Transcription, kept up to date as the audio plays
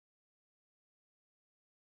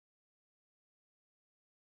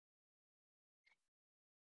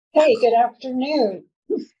Hey, good afternoon.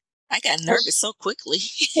 I got nervous so quickly.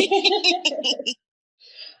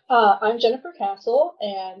 I'm Jennifer Castle,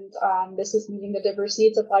 and this is meeting the diverse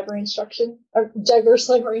needs of library instruction, or diverse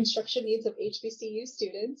library instruction needs of HBCU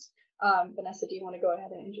students. Vanessa, do you want to go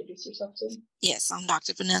ahead and introduce yourself to me? Yes, I'm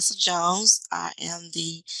Dr. Vanessa Jones. I am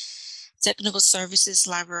the Technical Services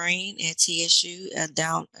Librarian at TSU,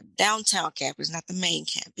 downtown campus, not the main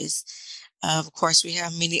campus. Of course, we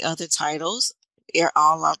have many other titles.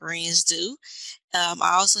 All librarians do.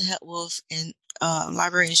 I also help with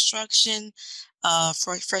library instruction,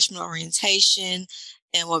 for freshman orientation,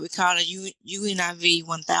 and what we call a UNIV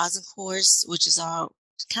 1000 course, which is all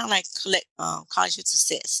kind of like college with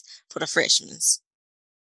success for the freshmen.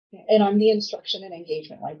 And I'm the instruction and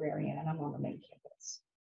engagement librarian, and I'm on the main campus.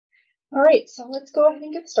 All right, so let's go ahead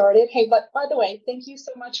and get started. Hey, but by the way, thank you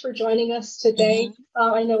so much for joining us today.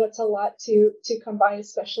 I know it's a lot to come by,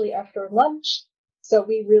 especially after lunch. So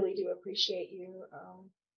we really do appreciate you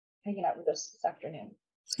hanging out with us this afternoon.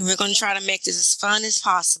 We're going to try to make this as fun as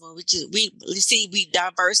possible. We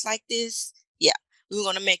diverse like this. Yeah, we're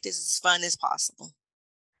going to make this as fun as possible.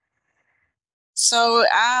 So,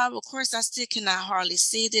 of course, I still cannot hardly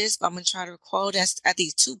see this, but I'm going to try to quote at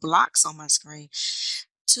these two blocks on my screen.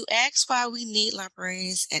 To ask why we need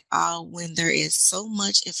librarians at all when there is so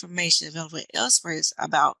much information available elsewhere is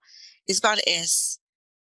about as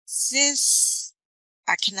since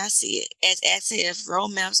I cannot see it, as asking if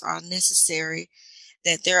roadmaps are necessary,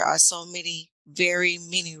 that there are so many, very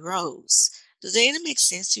many roads. Does that make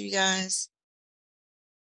sense to you guys?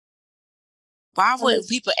 Why would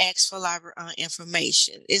people ask for library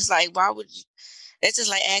information? It's like, why would you? That's just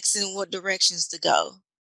like asking what directions to go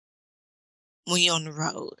when you're on the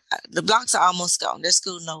road. The blocks are almost gone. They're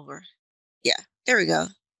scooting over. Yeah, there we go.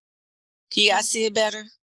 Can you guys see it better?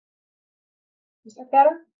 Is that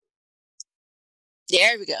better?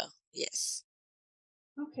 There we go. Yes.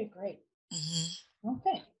 Okay, great. Mm-hmm.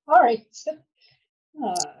 Okay. All right.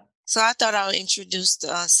 So I thought I would introduce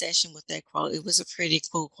the session with that quote. It was a pretty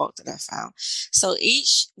cool quote that I found. So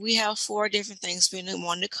we have 4 different things we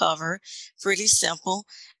want to cover. Pretty simple.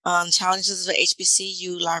 Challenges of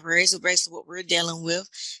HBCU libraries are basically what we're dealing with.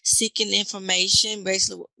 Seeking information,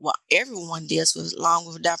 basically what everyone deals with, along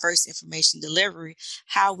with diverse information delivery,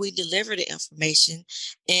 how we deliver the information,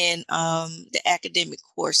 and the academic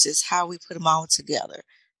courses, how we put them all together.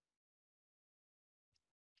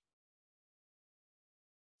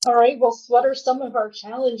 All right. Well, what are some of our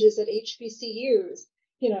challenges at HBCUs?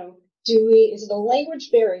 Is it a language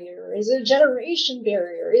barrier? Is it a generation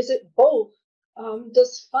barrier? Is it both?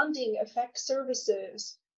 Does funding affect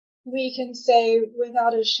services? We can say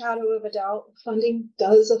without a shadow of a doubt, funding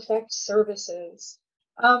does affect services.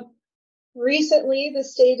 Recently, the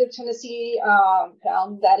state of Tennessee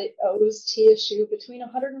found that it owes TSU between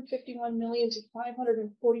 $151 million to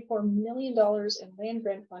 $544 million in land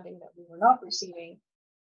grant funding that we were not receiving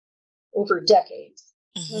over decades.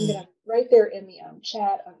 Mm-hmm. I'm going to, right there in the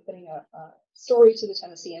chat, I'm putting a story to the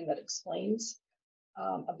Tennessean that explains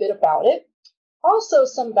a bit about it. Also,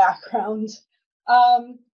 some background.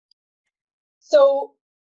 So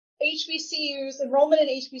HBCUs, enrollment in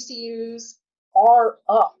HBCUs are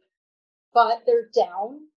up, but they're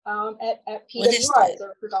down at PWIs,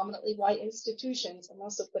 or predominantly white institutions. I'm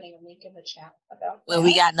also putting a link in the chat about that.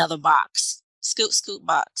 We got another box. Scoot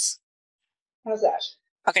box. How's that?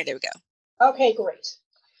 Okay, there we go. Okay, great.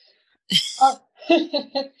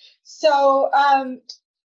 So,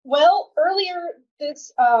 well, earlier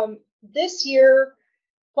this year,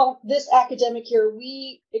 this academic year,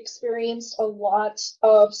 we experienced a lot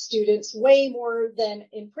of students, way more than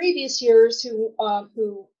in previous years, who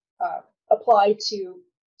applied to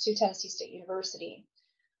Tennessee State University.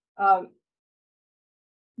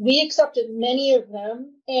 We accepted many of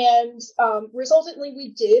them, and resultantly, we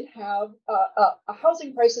did have a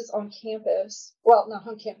housing crisis on campus. Well, not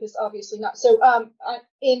on campus, obviously not. So,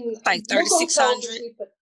 in like 3,600.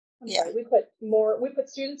 We put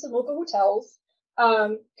students in local hotels.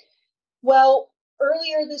 Well,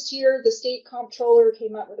 earlier this year, the state comptroller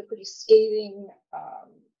came out with a pretty scathing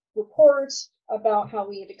report about how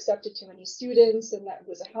we had accepted too many students, and that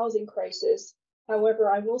was a housing crisis. However,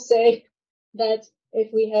 I will say that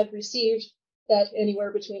if we had received that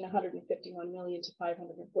anywhere between $151 million to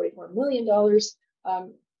 $544 million,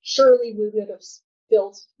 surely we would have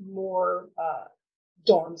built more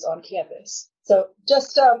dorms on campus. So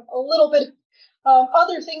just a little bit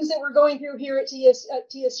other things that we're going through here at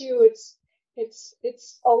TSU.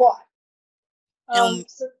 It's a lot.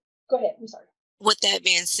 So go ahead. I'm sorry. With that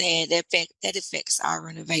being said, that affects our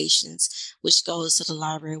renovations, which goes to the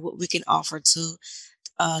library, what we can offer to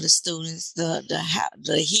the students,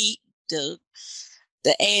 the heat, the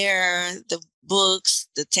air, the books,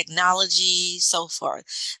 the technology, so forth.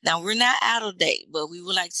 Now, we're not out of date, but we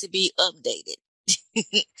would like to be updated.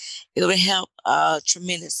 It would help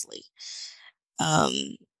tremendously.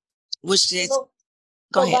 Which is, So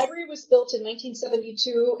go the ahead. library was built in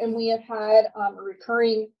 1972, and we have had a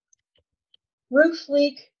recurring roof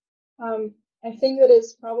leak. I think that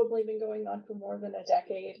has probably been going on for more than a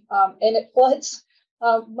decade, and it floods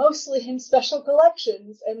mostly in special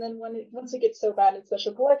collections. And then once it gets so bad in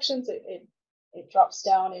special collections, it drops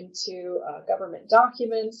down into government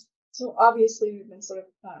documents. So obviously we've been sort of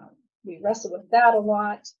we wrestle with that a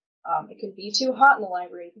lot. It can be too hot in the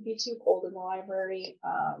library. It can be too cold in the library.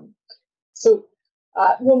 So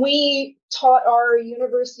when we taught our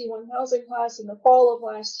University 1000 class in the fall of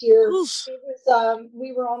last year, Oof. it was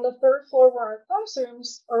we were on the third floor where our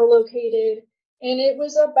classrooms are located, and it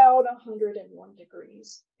was about 101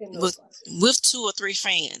 degrees in those classrooms. With 2 or 3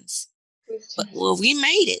 fans. Well, we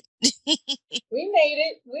made it. We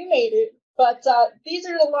made it. But these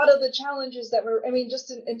are a lot of the challenges that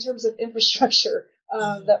just in terms of infrastructure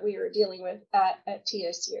that we are dealing with at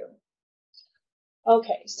TSU.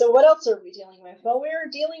 Okay, so what else are we dealing with? Well, we're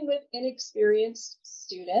dealing with inexperienced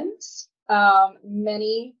students.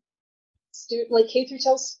 Many like K through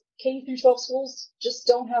 12 schools just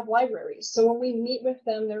don't have libraries. So when we meet with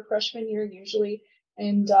them their freshman year usually,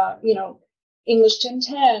 and English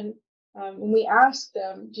 1010, when we ask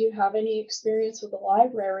them, do you have any experience with a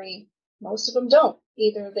library? Most of them don't.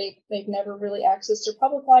 Either they've never really accessed a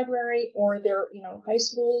public library, or their high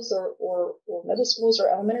schools or middle schools or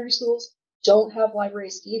elementary schools don't have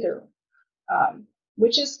libraries either,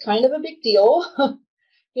 which is kind of a big deal.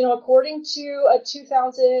 According to a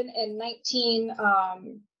 2019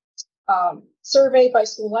 survey by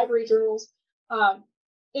School Library Journals,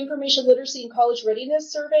 Information Literacy and College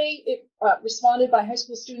Readiness Survey, it responded by high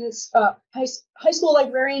school students. High school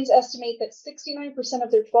librarians estimate that 69% of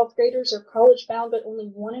their 12th graders are college bound, but only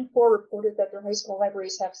 1 in 4 reported that their high school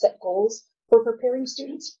libraries have set goals for preparing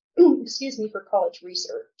students, for college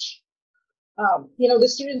research. The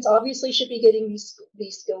students obviously should be getting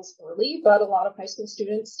these skills early, but a lot of high school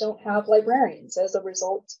students don't have librarians as a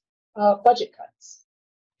result of budget cuts.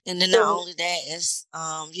 And then not only that is,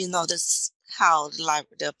 this how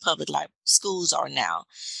the public schools are now.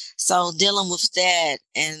 So dealing with that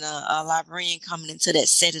and a librarian coming into that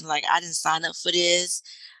setting, like I didn't sign up for this,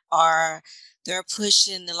 or they're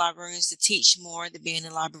pushing the librarians to teach more than being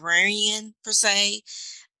a librarian per se.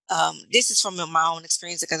 This is from my own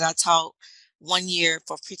experience because I taught 1 year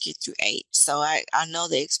for pre-K through 8. So I know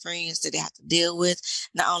the experience that they have to deal with.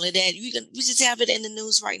 Not only that, we just have it in the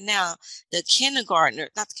news right now. The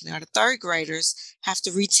third graders have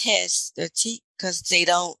to retest their because they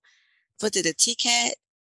don't put the TCAT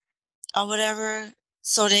or whatever,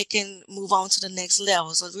 so they can move on to the next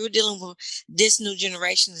level. So we're dealing with this new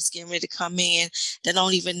generation that's getting ready to come in that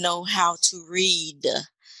don't even know how to read.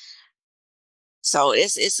 So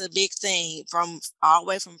it's a big thing from all the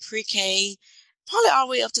way from pre-K, probably all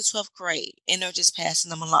the way up to 12th grade, and they're just passing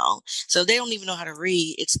them along. So they don't even know how to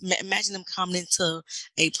read. Imagine them coming into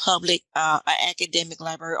a public, academic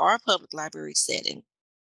library or a public library setting.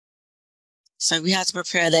 So we have to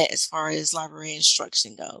prepare that as far as library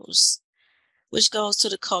instruction goes, which goes to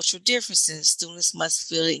the cultural differences. Students must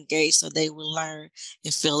feel engaged so they will learn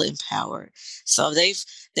and feel empowered. So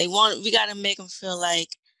we got to make them feel like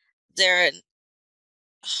they're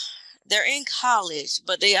in college,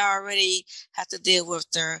 but they already have to deal with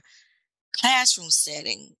their classroom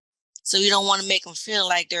setting. So you don't want to make them feel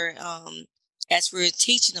like they're, as we're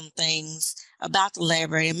teaching them things about the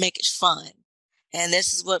library, and make it fun. And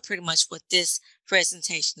this is pretty much what this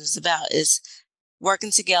presentation is about, is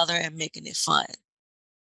working together and making it fun.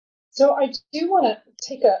 So I do want to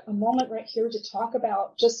take a moment right here to talk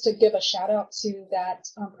about, just to give a shout out to that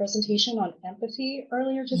presentation on empathy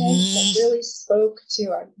earlier today. That really spoke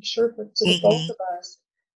to, I'm sure, to the both of us,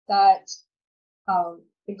 that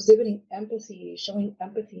exhibiting empathy, showing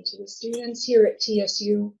empathy to the students here at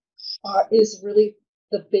TSU is really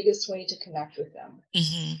the biggest way to connect with them.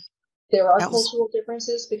 There are cultural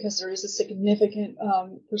differences because there is a significant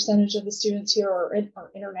percentage of the students here are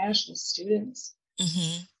international students.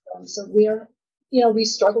 So we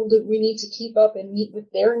struggle we need to keep up and meet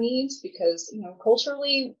with their needs because,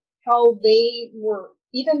 culturally, how they were,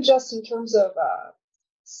 even just in terms of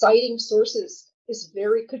citing sources,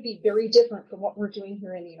 could be very different from what we're doing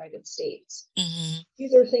here in the United States.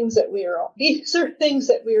 These are things that we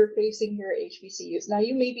are facing here at HBCUs. Now,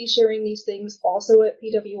 you may be sharing these things also at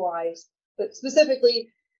PWIs, but specifically,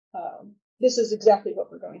 this is exactly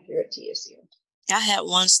what we're going through at TSU. I had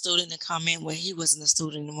one student to come in where he wasn't a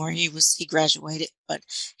student anymore. He graduated, but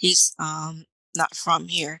he's not from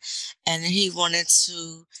here. And he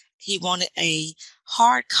wanted a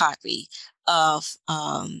hard copy of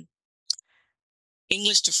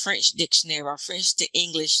English to French dictionary or French to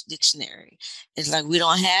English dictionary. It's like we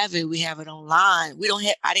don't have it. We have it online. We didn't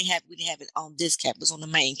have it on this campus, on the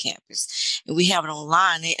main campus. And we have it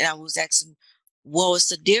online. And I was asking, what was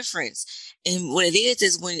the difference? And what it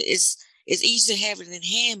is when it's easy to have it in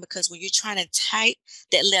hand, because when you're trying to type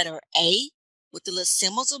that letter A with the little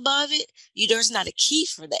symbols above it, there's not a key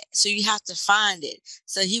for that. So you have to find it.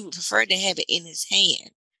 So he would prefer to have it in his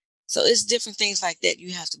hand. So it's different things like that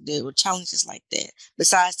you have to deal with, challenges like that.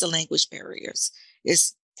 Besides the language barriers,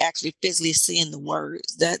 it's actually physically seeing the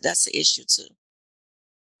words. That's the issue too.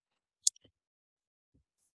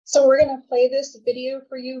 So we're going to play this video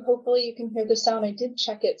for you. Hopefully you can hear the sound. I did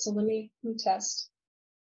check it, so let me test.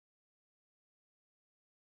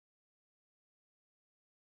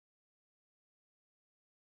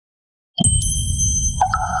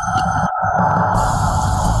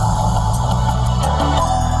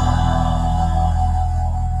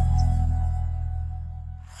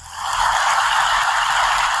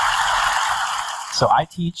 So I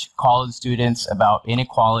teach college students about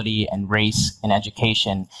inequality and race in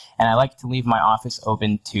education, and I like to leave my office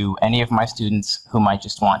open to any of my students who might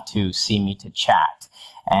just want to see me to chat.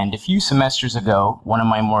 And a few semesters ago, one of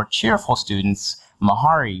my more cheerful students,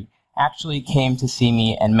 Mahari, actually came to see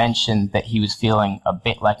me and mentioned that he was feeling a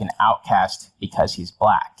bit like an outcast because he's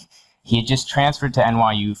Black. He had just transferred to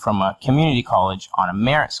NYU from a community college on a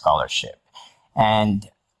merit scholarship. And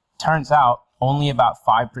turns out only about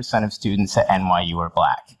 5% of students at NYU are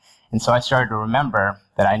Black. And so I started to remember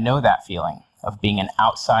that I know that feeling of being an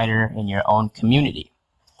outsider in your own community.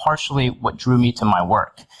 Partially what drew me to my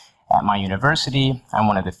work. At my university, I'm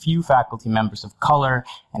one of the few faculty members of color,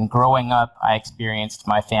 and growing up, I experienced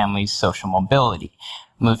my family's social mobility,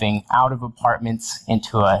 moving out of apartments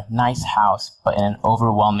into a nice house, but in an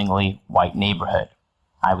overwhelmingly white neighborhood.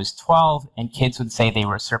 I was 12, and kids would say they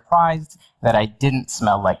were surprised that I didn't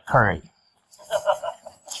smell like curry.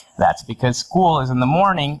 That's because school is in the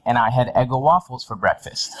morning, and I had Eggo waffles for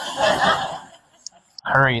breakfast.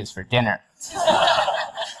 Curry is for dinner.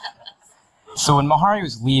 So when Mahari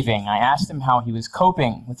was leaving, I asked him how he was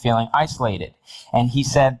coping with feeling isolated. And he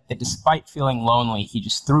said that despite feeling lonely, he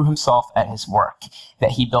just threw himself at his work,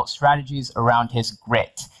 that he built strategies around his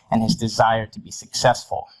grit and his desire to be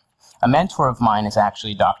successful. A mentor of mine is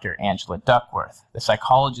actually Dr. Angela Duckworth, the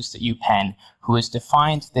psychologist at UPenn, who has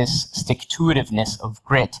defined this stick-to-itiveness of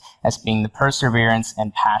grit as being the perseverance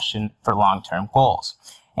and passion for long-term goals.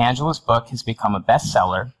 Angela's book has become a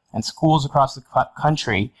bestseller, and schools across the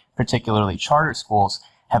country, particularly charter schools,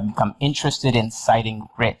 have become interested in citing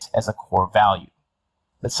grit as a core value.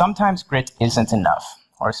 But sometimes grit isn't enough,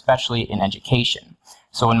 or especially in education.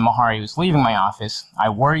 So when Mahari was leaving my office, I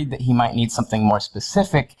worried that he might need something more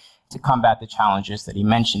specific to combat the challenges that he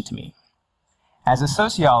mentioned to me. As a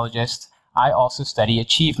sociologist, I also study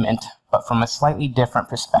achievement, but from a slightly different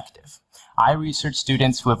perspective. I research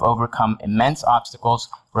students who have overcome immense obstacles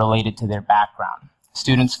related to their background.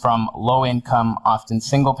 Students from low-income, often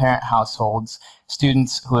single-parent households,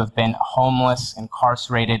 students who have been homeless,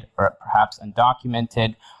 incarcerated, or perhaps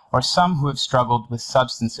undocumented, or some who have struggled with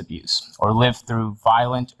substance abuse or lived through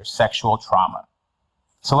violent or sexual trauma.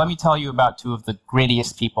 So let me tell you about two of the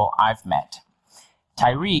grittiest people I've met.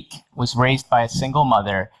 Tyreek was raised by a single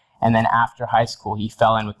mother, and then after high school, he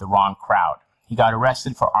fell in with the wrong crowd. He got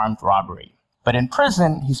arrested for armed robbery. But in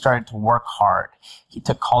prison, he started to work hard. He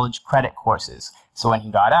took college credit courses. So when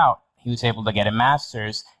he got out, he was able to get a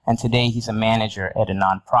master's, and today he's a manager at a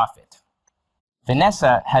nonprofit.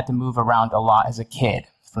 Vanessa had to move around a lot as a kid,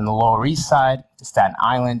 from the Lower East Side to Staten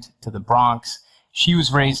Island to the Bronx. She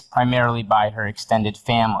was raised primarily by her extended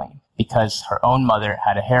family because her own mother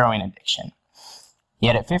had a heroin addiction.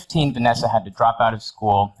 Yet at 15, Vanessa had to drop out of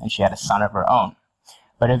school, and she had a son of her own.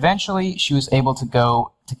 But eventually, she was able to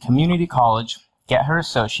go to community college, get her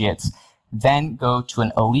associates, then go to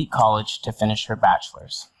an elite college to finish her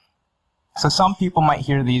bachelor's. So some people might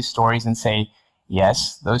hear these stories and say,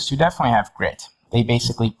 yes, those two definitely have grit. They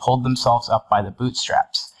basically pulled themselves up by the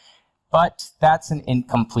bootstraps. But that's an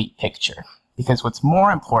incomplete picture, because what's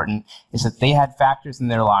more important is that they had factors in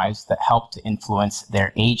their lives that helped to influence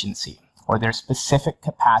their agency, or their specific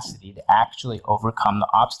capacity to actually overcome the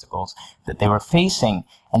obstacles that they were facing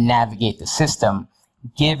and navigate the system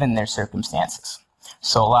given their circumstances.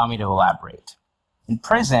 So allow me to elaborate. In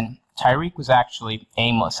prison, Tyreek was actually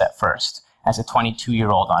aimless at first, as a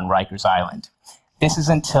 22-year-old on Rikers Island. This is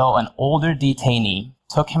until an older detainee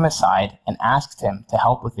took him aside and asked him to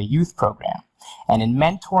help with a youth program. And in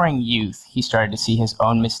mentoring youth, he started to see his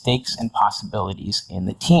own mistakes and possibilities in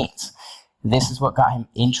the teens. This is what got him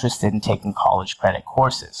interested in taking college credit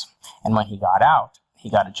courses. And when he got out, he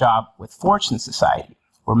got a job with Fortune Society,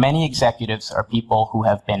 where many executives are people who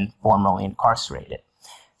have been formerly incarcerated.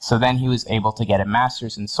 So then he was able to get a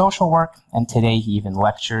master's in social work, and today he even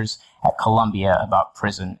lectures at Columbia about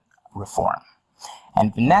prison reform.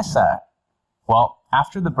 And Vanessa, well,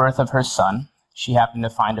 after the birth of her son, she happened to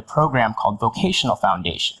find a program called Vocational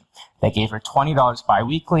Foundation that gave her $20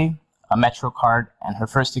 biweekly, a Metro card, and her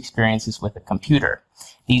first experiences with a computer.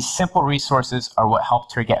 These simple resources are what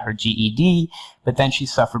helped her get her GED, but then she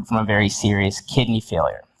suffered from a very serious kidney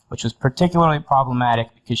failure, which was particularly problematic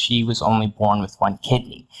because she was only born with one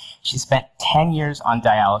kidney. She spent 10 years on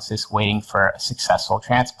dialysis waiting for a successful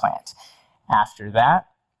transplant. After that,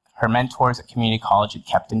 her mentors at community college had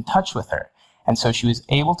kept in touch with her, and so she was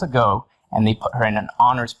able to go, and they put her in an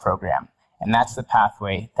honors program. And that's the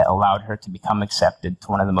pathway that allowed her to become accepted to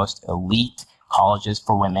one of the most elite colleges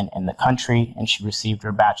for women in the country, and she received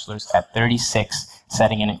her bachelor's at 36,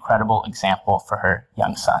 setting an incredible example for her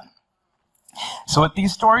young son. So what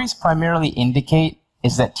these stories primarily indicate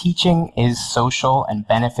is that teaching is social and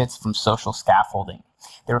benefits from social scaffolding.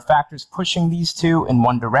 There are factors pushing these two in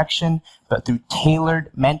one direction, but through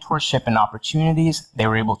tailored mentorship and opportunities, they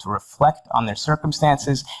were able to reflect on their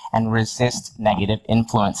circumstances and resist negative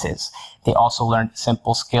influences. They also learned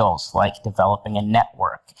simple skills like developing a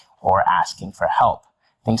network or asking for help,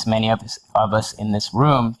 things many of us in this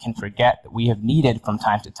room can forget that we have needed from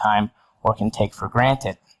time to time or can take for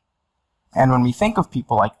granted. And when we think of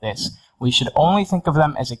people like this, we should only think of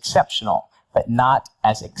them as exceptional, but not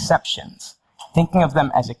as exceptions. Thinking of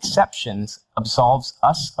them as exceptions absolves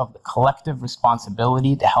us of the collective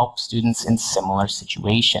responsibility to help students in similar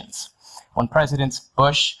situations. When Presidents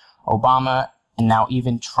Bush, Obama, and now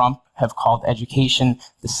even Trump have called education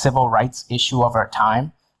the civil rights issue of our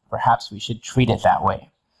time, perhaps we should treat it that way.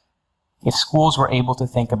 If schools were able to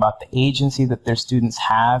think about the agency that their students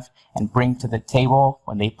have and bring to the table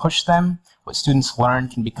when they push them, what students learn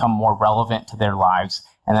can become more relevant to their lives,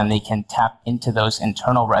 and then they can tap into those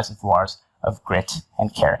internal reservoirs of grit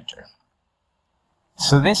and character.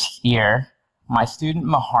 So this year, my student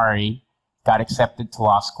Mahari got accepted to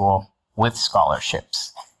law school with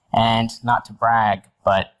scholarships. And not to brag,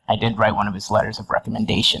 but I did write one of his letters of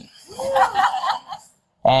recommendation.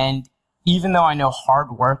 And even though I know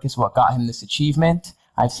hard work is what got him this achievement,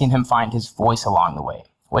 I've seen him find his voice along the way,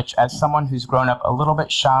 which as someone who's grown up a little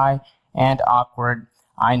bit shy and awkward,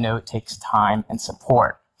 I know it takes time and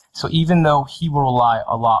support. So even though he will rely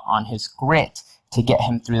a lot on his grit to get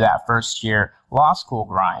him through that first year law school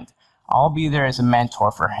grind, I'll be there as a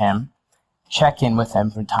mentor for him, check in with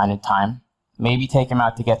him from time to time, maybe take him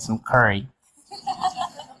out to get some curry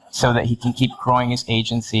so that he can keep growing his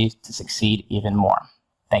agency to succeed even more.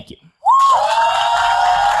 Thank you.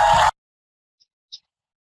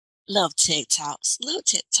 Love TED Talks. Love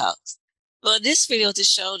TED Talks. Well, this video to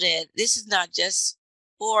show that this is not just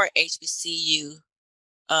for HBCU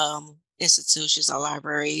institutions or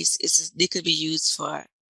libraries. It could be used for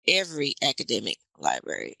every academic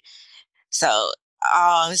library. So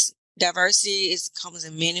diversity comes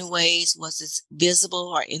in many ways. Was it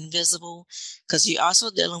visible or invisible? Because you're also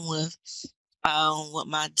dealing with what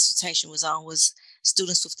my dissertation was on was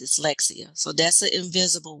students with dyslexia. So that's an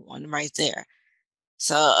invisible one right there.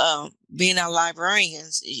 So being our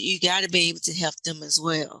librarians, you got to be able to help them as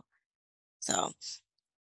well. So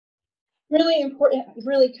really important,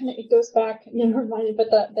 really kind of, it goes back, reminded, but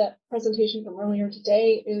that presentation from earlier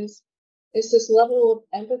today is this level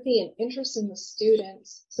of empathy and interest in the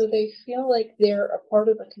students, so they feel like they're a part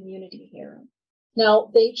of the community here. Now,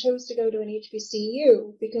 they chose to go to an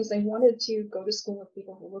HBCU because they wanted to go to school with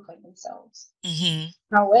people who look like themselves.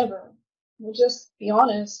 Mm-hmm. However, we'll just be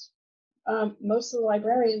honest, most of the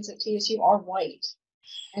librarians at TSU are white.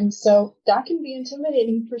 And so that can be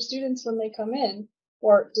intimidating for students when they come in,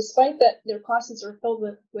 or despite that their classes are filled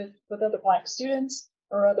with other Black students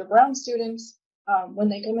or other brown students, when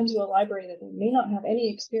they come into a library that they may not have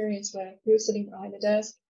any experience with, who's sitting behind the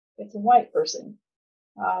desk, it's a white person.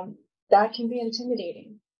 That can be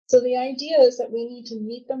intimidating. So the idea is that we need to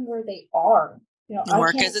meet them where they are.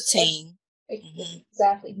 Work as a team.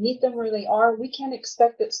 Exactly. Meet them where they are. We can't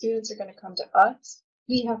expect that students are going to come to us.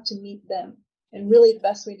 We have to meet them. And really the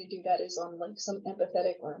best way to do that is on like some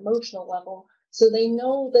empathetic or emotional level. So they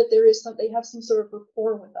know that they have some sort of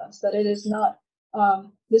rapport with us, that it is not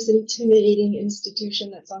this intimidating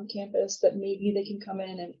institution that's on campus that maybe they can come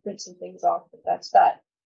in and print some things off, but that's that.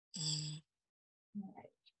 Mm. All right.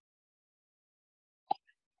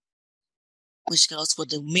 which goes with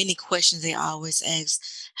the many questions they always ask.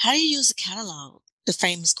 How do you use a catalog? The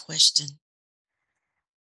famous question.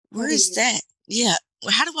 Where is that? Yeah.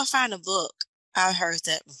 How do I find a book? I've heard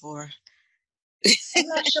that before. I'm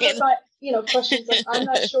not sure if questions like, I'm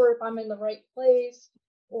not sure if I'm in the right place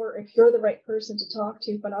or if you're the right person to talk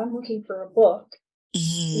to, but I'm looking for a book.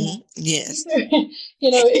 Mm-hmm. Yes.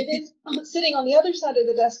 It is sitting on the other side of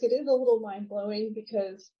the desk. It is a little mind blowing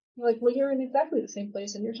because you're like, well, you're in exactly the same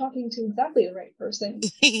place and you're talking to exactly the right person,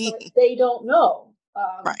 but they don't know.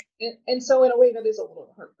 Right. And so in a way that is a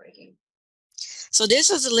little heartbreaking. So this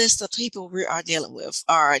is a list of people we are dealing with,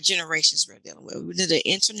 our generations we're dealing with. We did the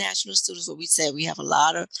international students, what we said, we have a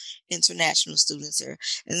lot of international students here.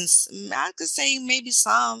 And I could say maybe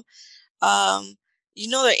some,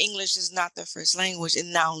 that English is not their first language.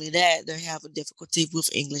 And not only that, they have a difficulty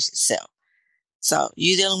with English itself. So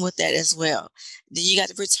you're dealing with that as well. Then you got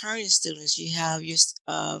the returning students. You have your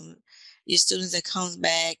students that comes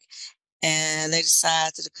back and they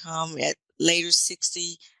decide to come at later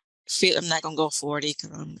 60. I'm not gonna go 40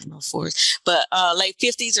 because I'm no 40, but late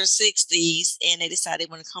 50s or 60s, and they decide they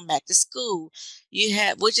want to come back to school. You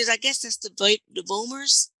have, which is, I guess that's the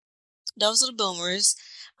boomers. Those are the boomers.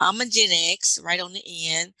 I'm a Gen X, right on the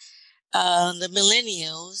end. The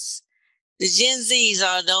millennials, the Gen Zs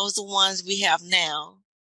are the ones we have now,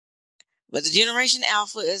 but the Generation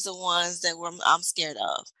Alpha is the ones that I'm scared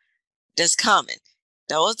of. That's coming.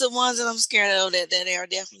 Those are the ones that I'm scared of. That they are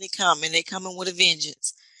definitely coming. They're coming with a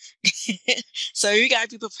vengeance. So you got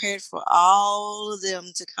to be prepared for all of them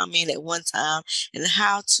to come in at one time and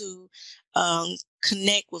how to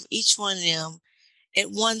connect with each one of them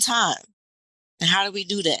at one time. And how do we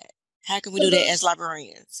do that? How can we do that as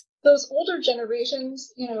librarians? Those older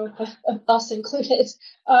generations, us included,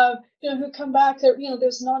 who come back,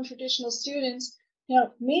 those non-traditional students,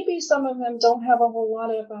 maybe some of them don't have a whole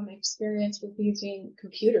lot of experience with using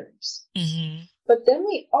computers. Mm-hmm. But then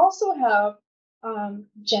we also have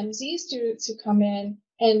Gen Z students who come in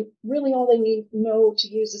and really all they know to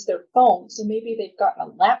use is their phone. So maybe they've gotten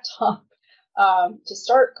a laptop to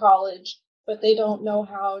start college, but they don't know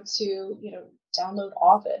how to, download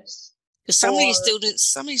Office. Because some of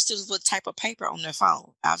these students would type a paper on their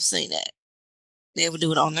phone. I've seen that. They would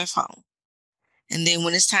do it on their phone. And then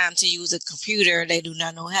when it's time to use a computer, they do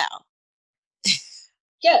not know how.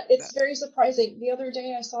 Yeah, it's very surprising. The other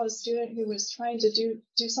day I saw a student who was trying to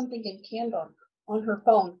do something in Canva on her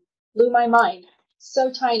phone. Blew my mind.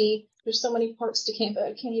 So tiny. There's so many parts to Canva.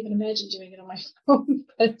 I can't even imagine doing it on my phone.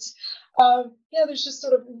 But there's just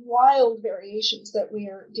sort of wild variations that we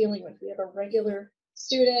are dealing with. We have a regular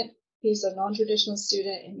student. He's a non-traditional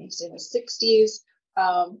student and he's in his 60s.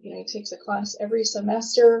 He takes a class every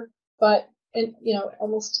semester, but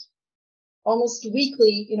almost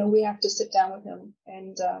weekly, we have to sit down with him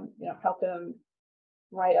and help him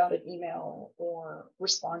write out an email or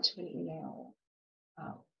respond to an email.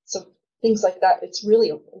 So things like that. It's really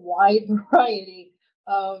a wide variety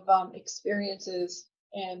of experiences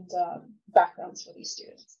and backgrounds for these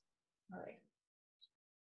students. All right.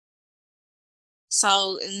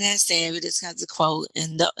 So in that said, we just got the quote.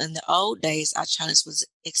 In the old days, our challenge was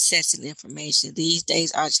accessing information. These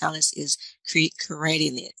days, our challenge is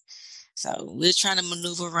creating it. So we're trying to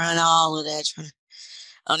maneuver around all of that, trying to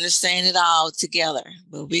understand it all together.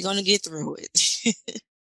 But we're going to get through it.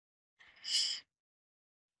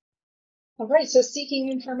 All right. So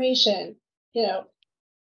seeking information,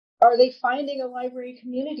 are they finding a library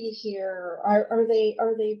community here? Are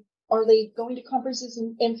they going to conferences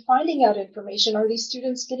and finding out information? Are these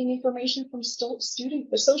students getting information from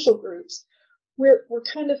social groups?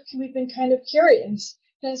 We've been kind of curious.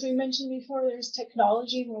 And as we mentioned before, there's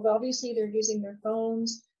technology. Well, obviously they're using their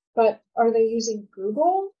phones, but are they using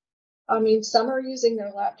Google? I mean, some are using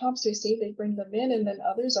their laptops. We see they bring them in, and then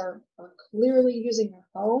others are clearly using their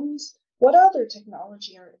phones. What other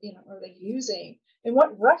technology are they using? And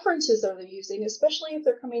what references are they using, especially if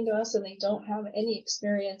they're coming to us and they don't have any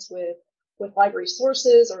experience with library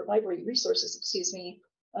sources or library resources,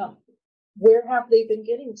 where have they been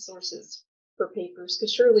getting sources for papers?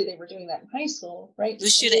 Because surely they were doing that in high school, right?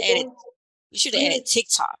 We should have added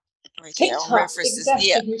TikTok. Right TikTok, there, references. exactly.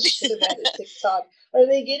 Yeah. We should have added TikTok. Are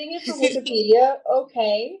they getting it from Wikipedia?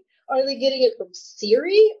 Okay. Are they getting it from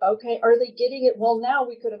Siri? Okay. Are they getting it? Well, now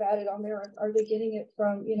we could have added on there. Are they getting it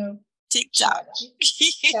from, TikTok?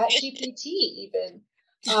 ChatGPT even.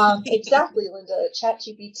 Exactly, Linda,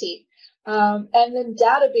 ChatGPT. And then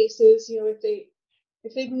databases,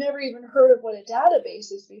 if they've never even heard of what a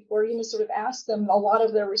database is before, sort of ask them, a lot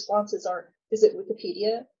of their responses are, is it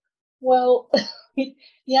Wikipedia? Well,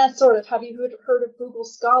 yeah, sort of. Have you heard of Google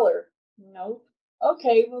Scholar? Nope.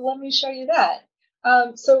 Okay, well, let me show you that.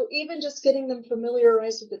 So even just getting them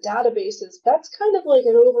familiarized with the databases, that's kind of like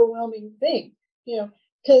an overwhelming thing,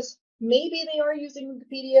 because maybe they are using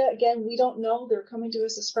Wikipedia. Again, we don't know. They're coming to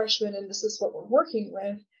us as freshmen, and this is what we're working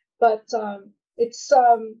with. But it's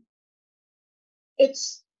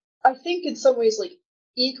I think in some ways like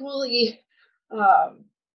equally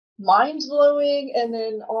mind blowing, and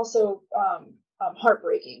then also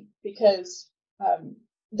heartbreaking, because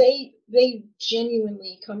they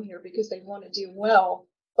genuinely come here because they want to do well,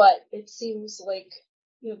 but it seems like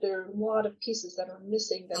there are a lot of pieces that are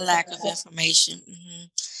missing. That Lack of information.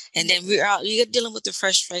 And then you're dealing with the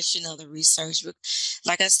frustration of the research.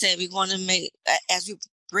 Like I said, we want to make, as we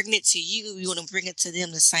bring it to you, we want to bring it to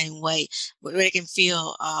them the same way, where they can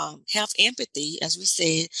feel, have empathy, as we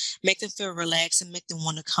said, make them feel relaxed and make them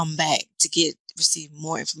want to come back to receive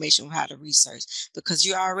more information on how to research, because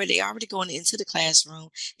you're already going into the classroom,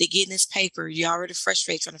 they're getting this paper, you're already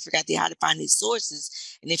frustrated trying to figure out how to find these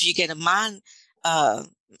sources. And if you get a mind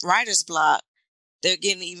writer's block, they're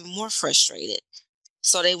getting even more frustrated.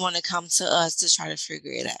 So they want to come to us to try to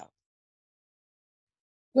figure it out.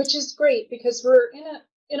 Which is great, because we're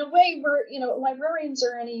in a way, we're, librarians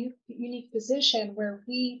are in a unique position where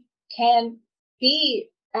we can be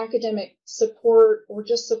academic support or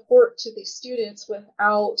just support to the students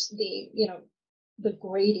without the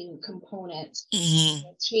grading component.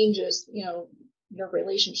 It changes, your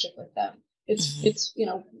relationship with them. It's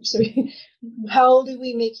so how do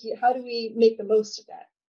we make the most of that?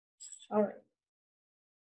 All right.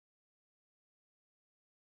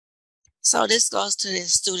 So this goes to the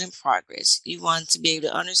student progress. You want to be able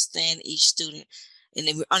to understand each student, and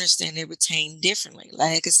then we understand they retain differently.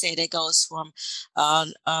 Like I said, that goes from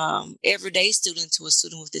everyday student to a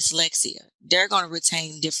student with dyslexia. They're going to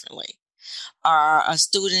retain differently. Or a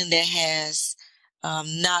student that has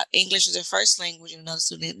not English as their first language, and another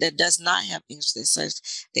student that does not have English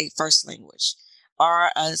as their first language.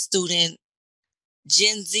 Or a student,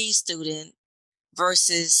 Gen Z student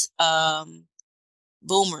versus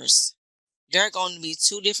boomers. They're going to be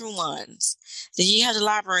two different ones. Then you have the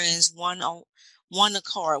librarians, one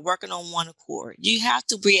accord, working on one accord. You have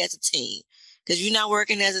to be as a team, because if you're not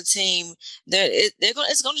working as a team,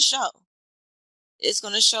 it's going to show. It's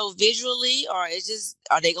going to show visually, or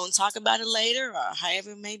are they going to talk about it later, or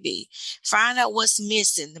however it may be. Find out what's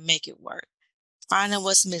missing to make it work. Find out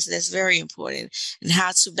what's missing. That's very important, and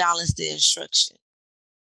how to balance the instruction.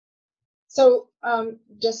 So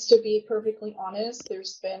just to be perfectly honest,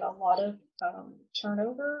 there's been a lot of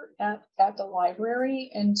turnover at the library.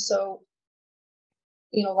 And so,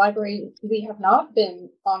 library, we have not been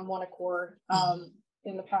on one accord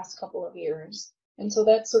in the past couple of years. And so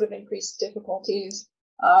that sort of increased difficulties.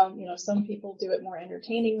 Some people do it more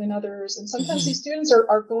entertaining than others. And sometimes these students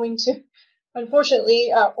are going to,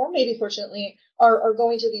 unfortunately, or maybe fortunately, are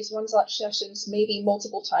going to these one-slot sessions maybe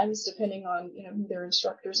multiple times, depending on who their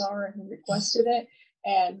instructors are and who requested it.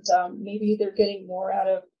 And maybe they're getting more out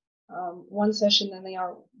of one session than they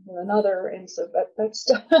are with another. And so that's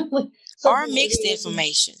definitely or mixed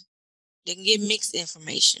information. They can get mixed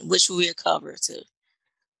information, which we'll cover too.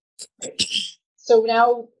 Right. So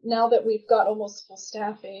now that we've got almost full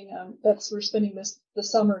staffing, we're spending the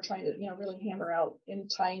summer trying to really hammer out and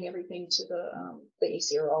tying everything to the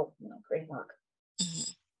ACRL framework.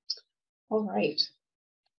 All right.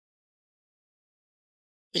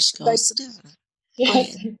 Which goes to different.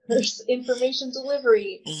 Yes, there's information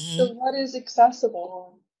delivery. So what is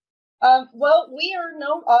accessible? Well, we are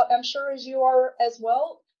I'm sure as you are as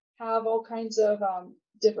well, have all kinds of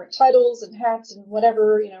different titles and hats and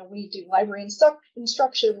whatever. We do library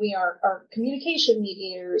instruction. We are communication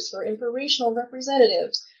mediators for informational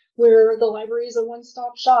representatives, where the library is a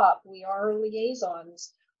one-stop shop. We are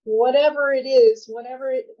liaisons. Whatever it is,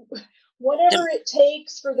 whatever it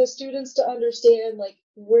takes for the students to understand, like,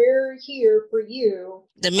 we're here for you.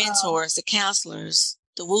 The mentors, the counselors,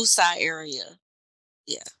 the Wooside area.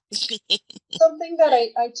 Yeah. Something that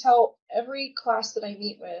I tell every class that I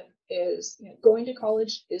meet with is, going to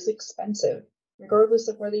college is expensive, regardless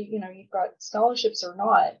of whether you've got scholarships or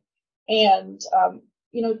not. And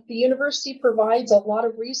the university provides a lot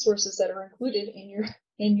of resources that are included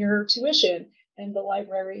in your tuition, and the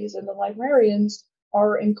libraries and the librarians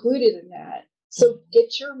are included in that. So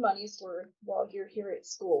get your money's worth while you're here at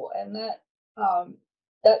school, and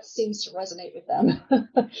that seems to resonate with them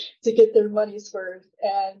to get their money's worth.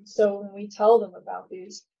 And so when we tell them about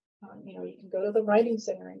these, you can go to the writing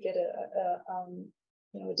center and get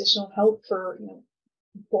additional help for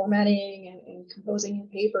formatting and composing your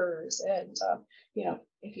papers, and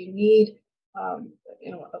if you need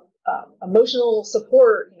emotional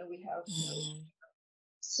support, we have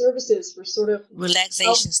services for sort of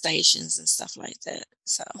relaxation stations and stuff like that.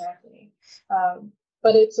 So exactly.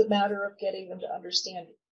 But it's a matter of getting them to understand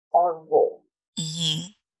our role. Mm-hmm.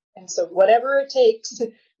 And so whatever it takes,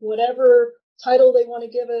 whatever title they want to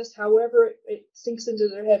give us, however it sinks into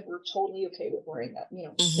their head, we're totally okay with wearing that,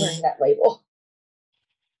 wearing that label.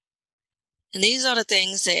 And these are the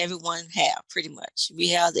things that everyone have pretty much. We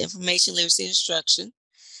have the information literacy instruction.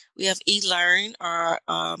 We have e-learn or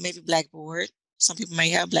maybe Blackboard. Some people may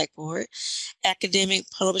have Blackboard. Academic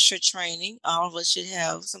publisher training. All of us should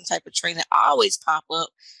have some type of training. I always pop up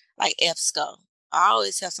like EBSCO. I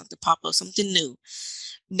always have something pop up, something new.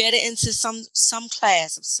 Better into some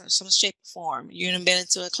class of some shape or form. You're embedded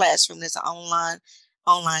into a classroom that's an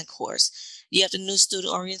online course. You have the new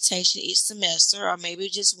student orientation each semester or maybe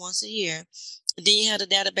just once a year. And then you have the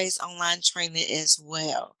database online training as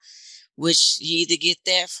well, which you either get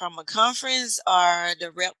that from a conference or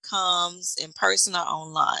the rep comes in person or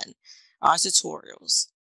online, or tutorials.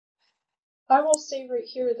 I will say right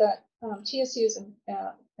here that TSU's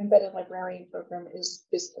embedded librarian program is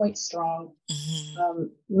quite strong. Mm-hmm.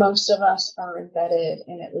 Most of us are embedded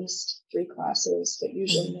in at least 3 classes, but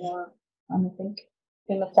usually more. I think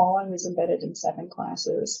in the fall I was embedded in 7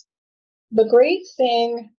 classes. The great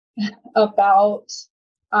thing about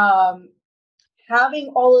having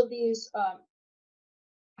all of these,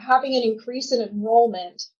 having an increase in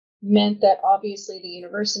enrollment meant that obviously the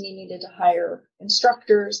university needed to hire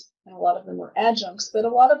instructors, and a lot of them were adjuncts, but a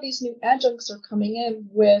lot of these new adjuncts are coming in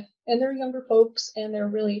and they're younger folks, and they're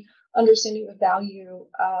really understanding the value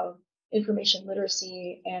of information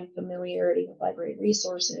literacy and familiarity with library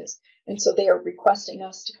resources. And so they are requesting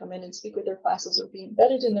us to come in and speak with their classes or be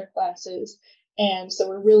embedded in their classes. And so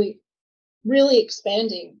we're really, really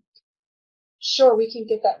expanding. Sure, we can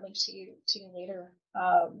get that link to you later.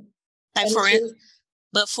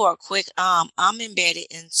 But for a quick, I'm embedded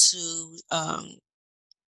into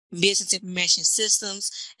business information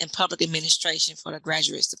systems and public administration for the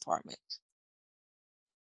graduates department.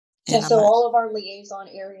 And so all of our liaison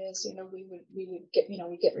areas, we would get,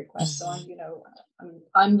 we get requests. Mm-hmm. So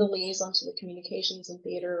I'm the liaison to the communications and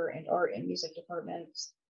theater and art and music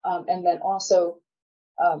departments. And then also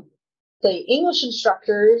the English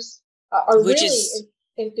instructors are really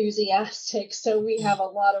enthusiastic. So we have a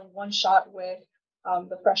lot of one shot with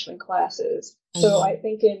the freshman classes. Mm-hmm. So I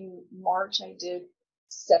think in March I did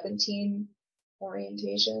 17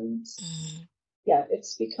 orientations. Mm-hmm. Yeah,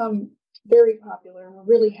 it's become very popular, and we're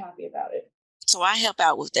really happy about it. So I help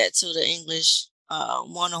out with that too, the English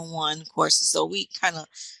one-on-one courses. So we kind of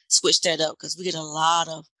switched that up because we get a lot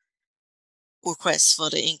of requests for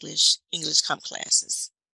the English comp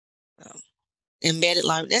classes. Embedded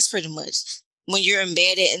library, that's pretty much when you're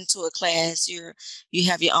embedded into a class, you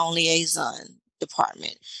have your own liaison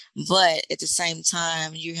department, but at the same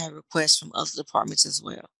time you have requests from other departments as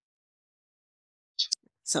well.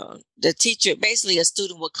 So the teacher, basically a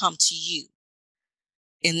student will come to you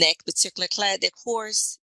in that particular class, that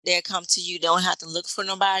course, they'll come to you. They don't have to look for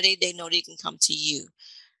nobody. They know they can come to you.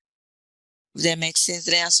 Does that make sense?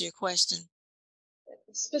 Did that answer your question?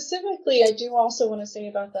 Specifically, I do also want to say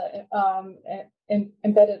about the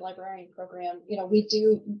embedded librarian program. We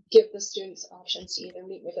do give the students options to either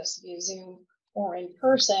meet with us via Zoom or in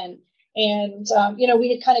person. And, we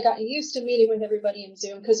had kind of gotten used to meeting with everybody in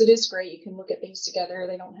Zoom because it is great. You can look at things together.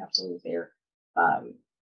 They don't have to leave their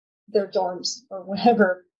dorms or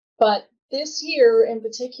whatever. But this year in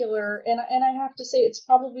particular, and I have to say it's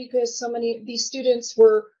probably because so many of these students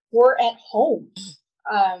were at home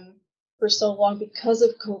for so long because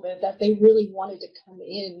of COVID that they really wanted to come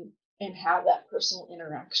in and have that personal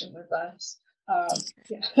interaction with us.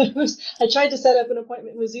 I tried to set up an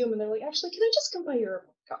appointment with Zoom, and they're like, actually, can I just come by your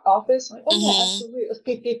office? I'm like, oh, yeah,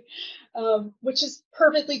 absolutely. Which is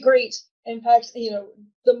perfectly great. In fact,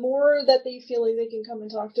 the more that they feel like they can come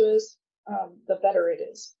and talk to us, the better it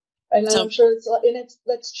is. And I'm sure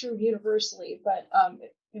that's true universally, but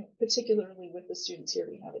particularly with the students here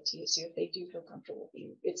we have at TSU, if they do feel comfortable with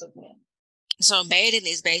you, it's a win. So embedding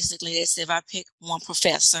is basically this: if I pick one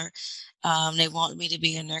professor, they want me to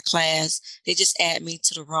be in their class, they just add me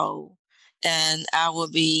to the role, and I will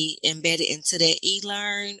be embedded into their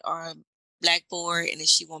e-learn or Blackboard. And if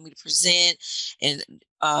she want me to present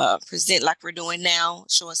like we're doing now,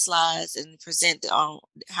 showing slides and present on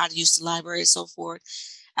how to use the library and so forth,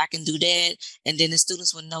 I can do that. And then the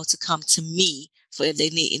students will know to come to me for if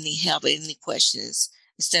they need any help or any questions,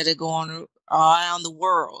 instead of going around the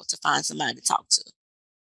world to find somebody to talk to.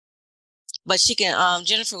 But she can,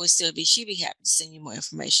 Jennifer would she'd be happy to send you more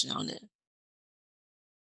information on it.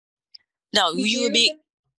 No, you would be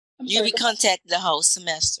contacted the whole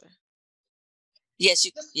semester. Yes,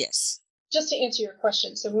 yes. Just to answer your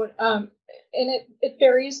question, so what, and it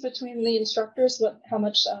varies between the instructors how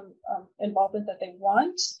much involvement that they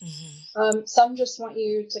want. Mm-hmm. Some just want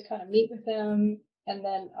you to kind of meet with them and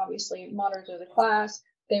then obviously monitor the class.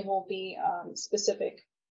 There will be specific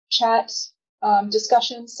chat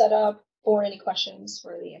discussions set up for any questions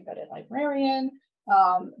for the embedded librarian.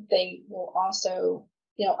 They will also,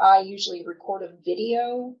 I usually record a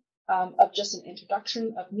video of just an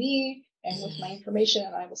introduction of me and with my information,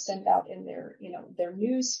 and I will send out in their, their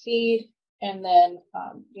news feed. And then,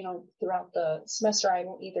 throughout the semester, I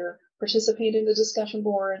will either participate in the discussion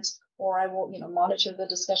boards, or I will, monitor the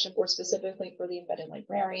discussion board specifically for the embedded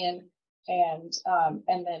librarian. And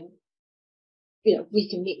then, we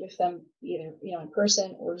can meet with them either, in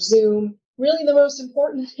person or Zoom. Really, the most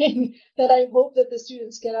important thing that I hope that the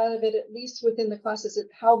students get out of it, at least within the classes, is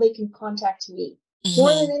how they can contact me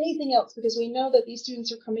more than anything else, because we know that these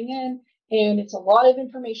students are coming in and it's a lot of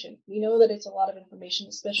information. We know that it's a lot of information,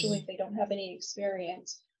 especially if they don't have any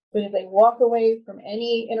experience. But if they walk away from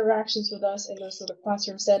any interactions with us in those sort of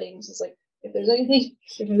classroom settings, it's like, if there's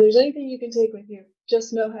anything you can take with you,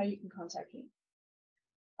 just know how you can contact me.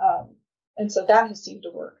 And so that has seemed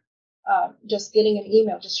to work. Just getting an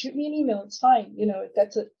email, just shoot me an email. It's fine.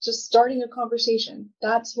 That's just starting a conversation.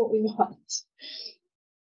 That's what we want.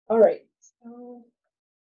 All right. So,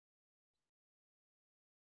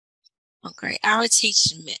 okay, our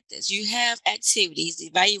teaching methods. You have activities,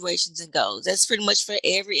 evaluations, and goals. That's pretty much for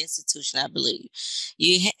every institution, I believe.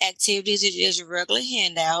 You have activities as your regular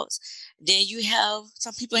handouts. Then you have,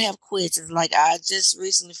 some people have quizzes. Like I just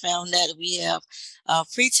recently found out that we have a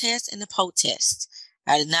pre-test and a post-test.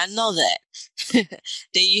 I did not know that. Then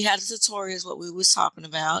you have the tutorials, what we was talking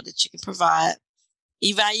about, that you can provide.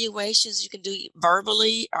 Evaluations you can do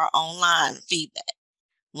verbally or online feedback.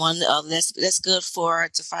 That's good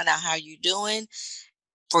to find out how you're doing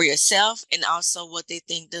for yourself, and also what they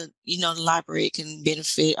think the library can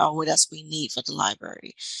benefit, or what else we need for the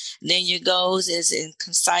library. And then your goals is in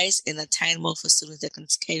concise and attainable for students that can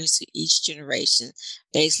cater to each generation.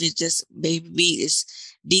 Basically, just be as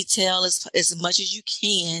detailed as much as you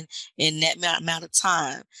can in that amount of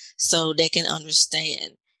time, so they can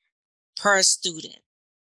understand per student,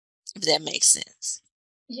 if that makes sense.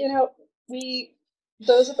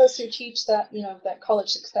 Those of us who teach that, that college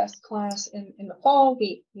success class in the fall,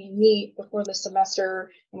 we meet before the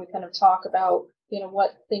semester and we kind of talk about,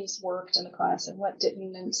 what things worked in the class and what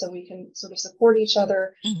didn't. And so we can sort of support each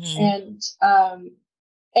other. And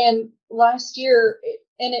last year,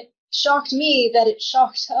 it shocked me that it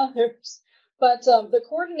shocked others. But the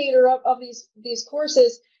coordinator of these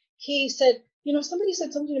courses, he said, somebody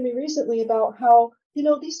said something to me recently about how,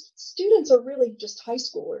 these students are really just high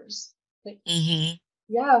schoolers. Like,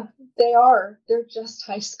 yeah, they are. They're just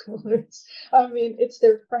high schoolers. I mean, it's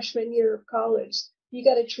their freshman year of college. You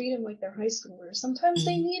got to treat them like they're high schoolers. Sometimes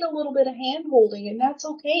they need a little bit of hand holding, and that's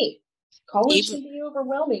okay. College can be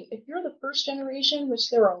overwhelming. If you're the first generation, which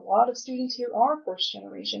there are a lot of students here are first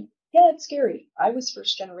generation, yeah, it's scary. I was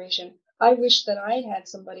first generation. I wish that I had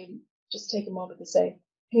somebody just take a moment to say,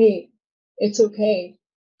 hey, it's okay.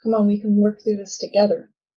 Come on, we can work through this together.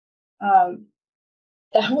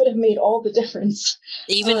 That would have made all the difference.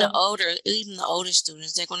 Even the older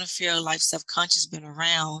students, they're going to feel like self-conscious being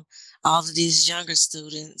around all of these younger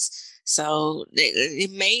students. So they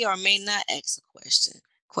may or may not ask a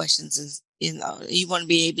questions, and you want to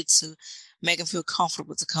be able to make them feel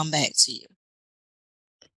comfortable to come back to you.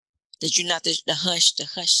 That you're not the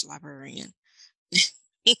hush librarian.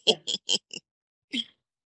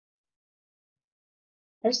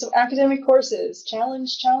 There's some academic courses,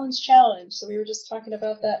 challenge. So we were just talking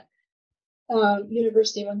about that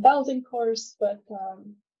University 1000 course, but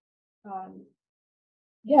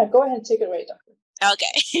yeah, go ahead and take it away, Doctor.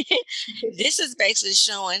 Okay. This is basically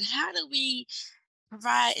showing how do we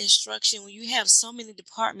provide instruction when you have so many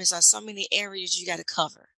departments or so many areas you got to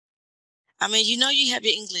cover. I mean, you have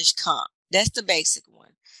your English comp. That's the basic one.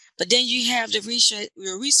 But then you have your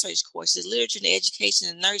research courses, literature and education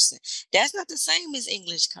and nursing. That's not the same as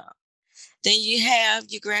English comp. Then you have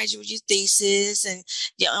your graduate, your thesis, and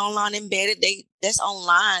your online embedded. That's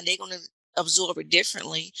online. They're going to absorb it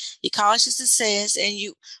differently. Your college of success, and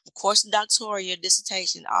of course, the doctoral, your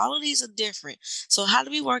dissertation. All of these are different. So how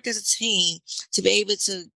do we work as a team to be able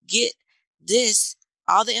to get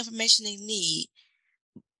all the information they need,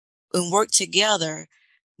 and work together?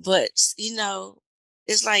 But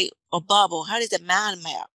it's like a bubble. How does the mind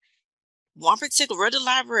map? One particular, we're the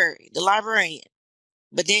librarian,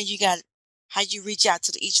 but then you got how you reach out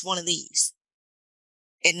to each one of these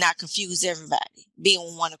and not confuse everybody, be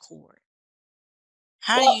on one accord.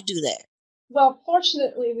 How do you do that? Well,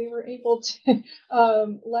 fortunately, we were able to,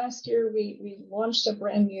 last year we launched a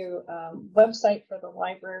brand new website for the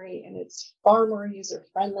library, and it's far more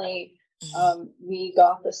user-friendly. We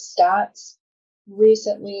got the stats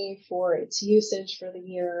recently for its usage for the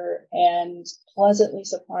year, and pleasantly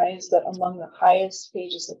surprised that among the highest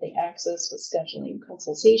pages that they access was scheduling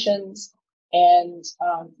consultations and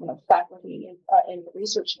faculty and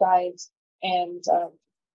research guides and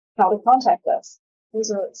how to contact us.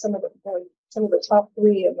 These are some of the top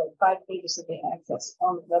 3 of the 5 pages that they access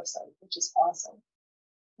on the website, which is awesome.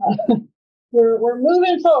 We're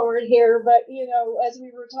moving forward here, but as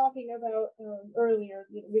we were talking about earlier,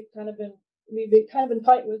 we've kind of been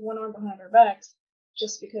fighting with one arm behind our backs,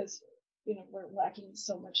 just because we're lacking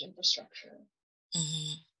so much infrastructure.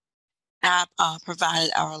 Mm-hmm. I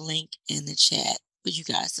provided our link in the chat for you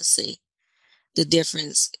guys to see the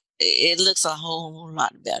difference. It looks a whole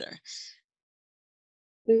lot better.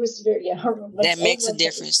 It was very, that makes a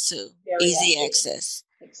difference too. Easy access.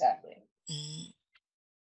 Exactly.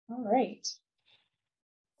 All right.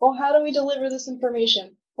 Well, how do we deliver this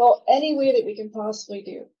information? Well, any way that we can possibly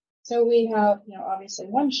do. So we have, obviously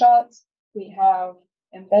one-shots. We have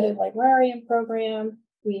embedded librarian program.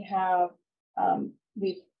 We have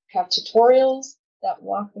tutorials that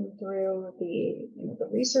walk them through the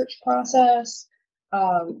research process.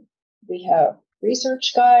 We have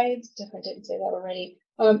research guides, if I didn't say that already.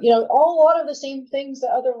 A lot of the same things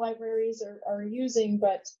that other libraries are using,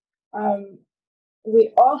 but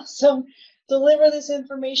we also deliver this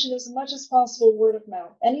information as much as possible word of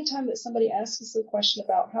mouth. Anytime that somebody asks us a question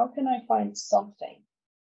about how can I find something,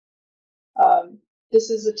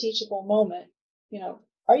 this is a teachable moment.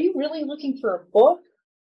 Are you really looking for a book?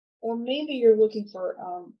 Or maybe you're looking for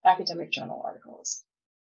academic journal articles.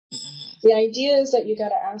 The idea is that you got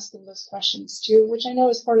to ask them those questions too, which I know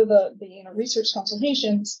is part of the research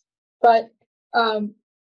consultations, but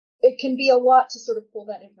it can be a lot to sort of pull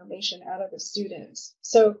that information out of the students.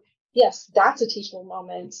 So yes, that's a teachable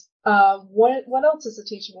moment. What else is a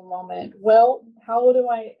teachable moment? Well, how do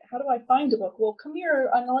I find a book? Well, come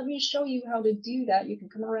here and let me show you how to do that. You can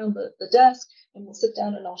come around the desk and we'll sit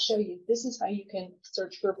down and I'll show you. This is how you can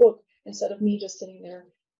search for a book instead of me just sitting there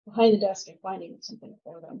behind the desk and finding something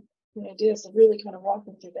for them. The idea is to really kind of walk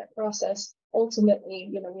them through that process. Ultimately,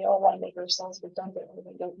 we all want to make ourselves redundant when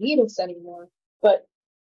we don't need us anymore. But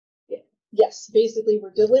yes, basically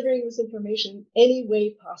we're delivering this information any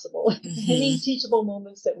way possible, any teachable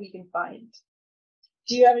moments that we can find.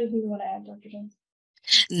 Do you have anything you want to add, Dr. Jones?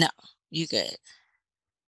 No, you good.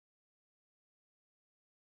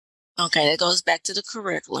 Okay, that goes back to the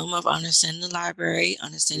curriculum of understanding the library,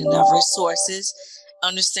 understanding the resources,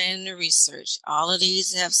 understanding the research. All of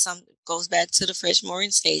these goes back to the freshman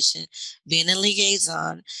orientation, being a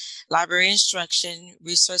liaison, library instruction,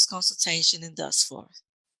 research consultation, and thus forth.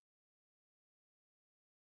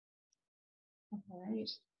 All right.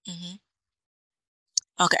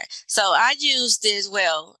 Okay, so I used this.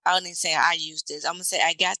 Well, I wouldn't say I used this. I'm gonna say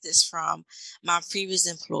I got this from my previous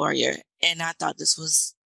employer, and I thought this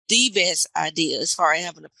was the best idea as far as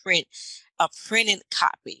having a printed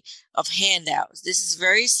copy of handouts. This is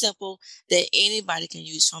very simple that anybody can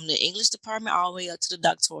use, from the English department all the way up to the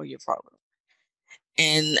doctoral program.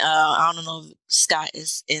 And I don't know if Scott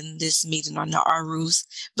is in this meeting or not, or Ruth,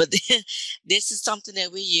 but this is something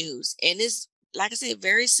that we use. And it's, like I said,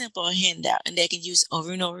 very simple handout, and they can use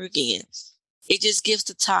over and over again. It just gives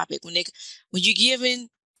the topic. When you're given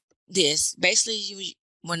this, basically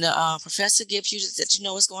when the professor gives you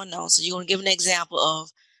that, what's going on. So you're going to give an example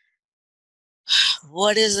of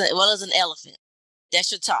what is an elephant?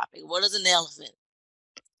 That's your topic. What is an elephant?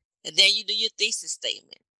 And then you do your thesis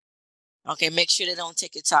statement. Okay, make sure they don't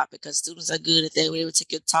take your topic, because students are good at that. They will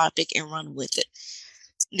take your topic and run with it.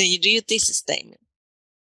 Then you do your thesis statement.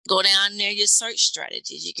 Go down there, your search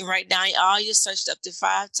strategies. You can write down all your search up to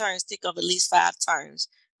 5 terms. Think of at least 5 terms.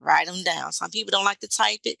 Write them down. Some people don't like to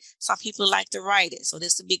type it. Some people like to write it. So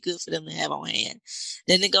this would be good for them to have on hand.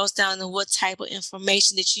 Then it goes down to what type of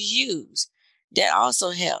information that you use. That also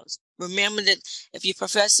helps. Remember that if your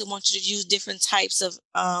professor wants you to use different types of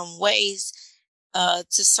ways to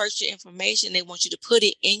search your information, they want you to put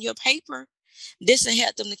it in your paper. This will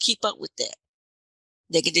help them to keep up with that.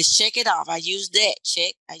 They can just check it off. I use that,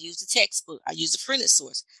 check. I use the textbook. I use the printed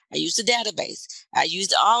source. I use the database. I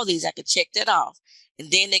used all these. I can check that off.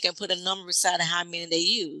 And then they can put a number beside of how many they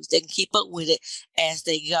use. They can keep up with it as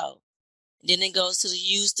they go. Then it goes to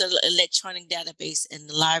use the electronic database in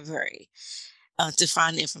the library to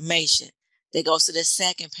find the information. They go to the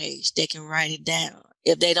second page. They can write it down.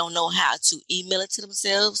 If they don't know how to, email it to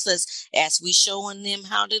themselves as we showing them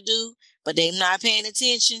how to do, but they're not paying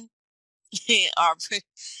attention. or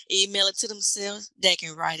email it to themselves, they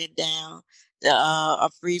can write it down. A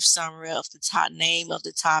brief summary of the top name of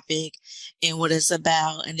the topic and what it's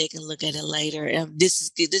about, and they can look at it later. If this is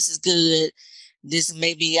good, this is good. This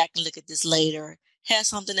maybe I can look at this later. Have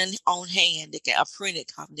something on hand, a printed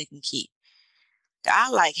copy they can keep.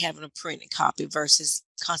 I like having a printed copy versus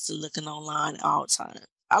constantly looking online all the time.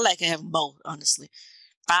 I like having both, honestly.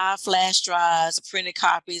 5 flash drives, printed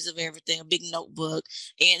copies of everything, a big notebook,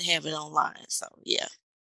 and have it online. So, yeah.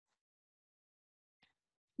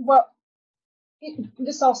 Well,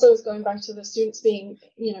 this also is going back to the students being,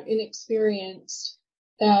 inexperienced,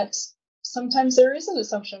 that sometimes there is an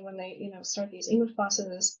assumption when they, start these English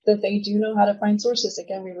classes that they do know how to find sources.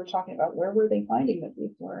 Again, we were talking about where were they finding them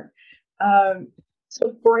before.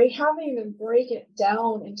 So having them break it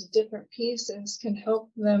down into different pieces can help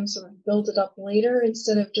them sort of build it up later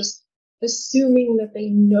instead of just assuming that they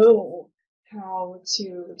know how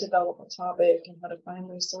to develop a topic and how to find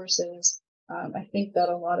resources. I think that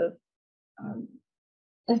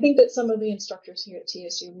I think that some of the instructors here at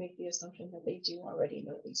TSU make the assumption that they do already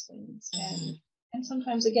know these things, and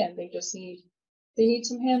sometimes again they need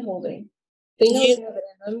some hand holding. They know they have it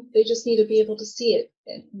in them. They just need to be able to see it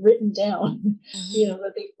written down.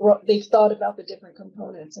 That they've thought about the different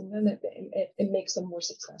components, and then it makes them more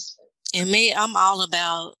successful. And me, I'm all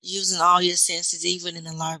about using all your senses, even in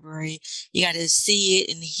the library. You got to see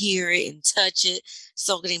it and hear it and touch it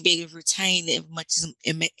so they can be able to retain the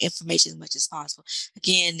information as much as possible.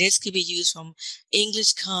 Again, this could be used from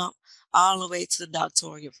English comp all the way to the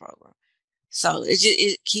doctoral program. So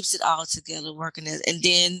it keeps it all together, working as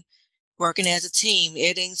a team.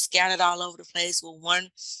 Everything's scattered all over the place. Well,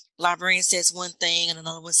 one librarian says one thing and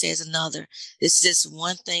another one says another. It's just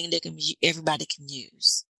one thing that everybody can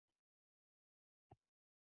use.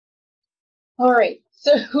 All right.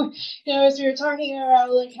 So, as we were talking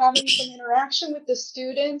about like having some interaction with the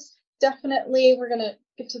students, definitely we're going to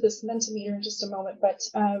get to this Mentimeter in just a moment, but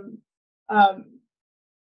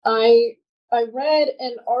I read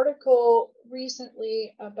an article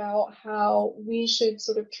recently about how we should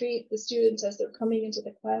sort of treat the students as they're coming into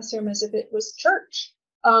the classroom as if it was church,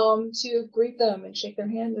 to greet them and shake their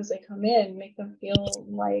hand as they come in, make them feel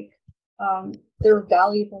like they're a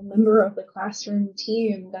valuable member of the classroom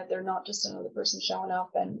team, that they're not just another person showing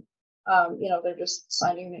up and they're just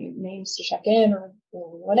signing names to check in or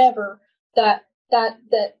whatever. That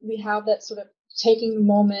we have that sort of taking the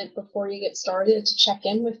moment before you get started to check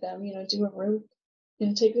in with them, do a room,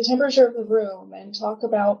 take the temperature of the room and talk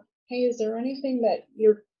about, hey, is there anything that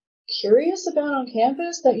you're curious about on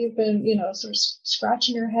campus that you've been, sort of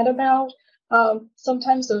scratching your head about?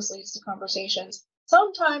 Sometimes those leads to conversations.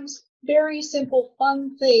 Sometimes very simple,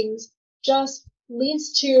 fun things just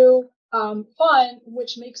leads to fun,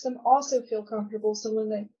 which makes them also feel comfortable. So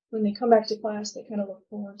when they come back to class, they kind of look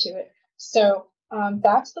forward to it. So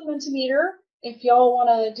that's the Mentimeter. If y'all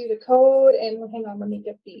want to do the code, and hang on, let me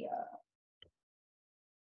get the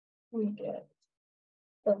link.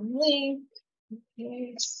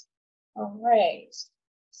 Okay. All right.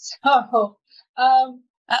 So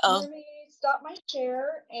let me stop my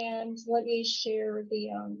share and let me share the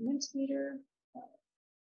Mentimeter.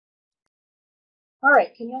 All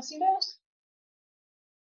right, can y'all see that?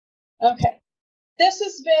 Okay. This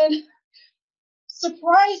has been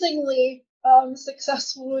surprisingly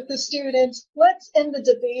successful with the students. Let's end the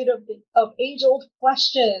debate of age-old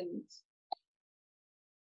questions.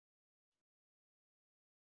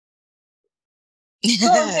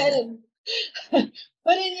 Go ahead and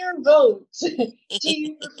put in your vote. Do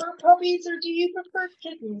you prefer puppies or do you prefer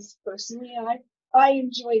kittens? Personally, I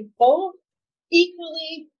enjoy both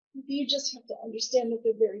equally. You just have to understand that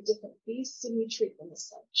they're very different beasts, and we treat them as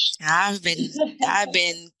such. I've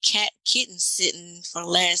been kitten sitting for the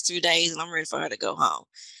last 3 days, and I'm ready for her to go home.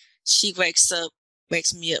 She wakes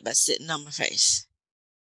me up by sitting on my face.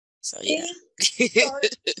 So yeah. It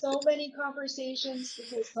starts so many conversations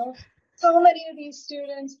because so many of these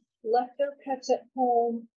students left their pets at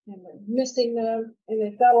home and they're missing them, and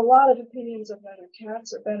they've got a lot of opinions of whether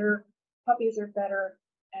cats are better, puppies are better,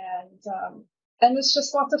 and it's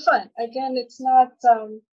just lots of fun. Again, it's not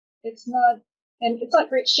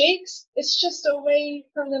great shakes. It's just a way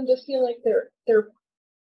for them to feel like they're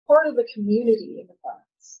part of the community in the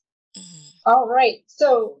class. Mm-hmm. All right.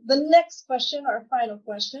 So the next question, our final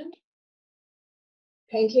question: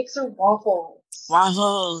 pancakes or waffles?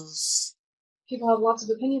 Waffles. People have lots of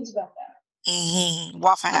opinions about that. Mm-hmm.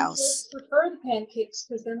 Waffle House. Some folks prefer the pancakes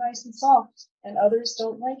because they're nice and soft, and others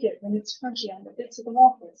don't like it when it's crunchy on the bits of the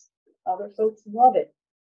waffles. Other folks love it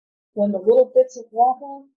when the little bits of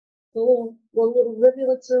waffle, the little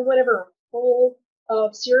rivulets or whatever, are full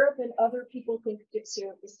of syrup, and other people think that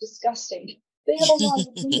syrup is disgusting. They have a lot of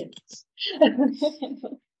opinions.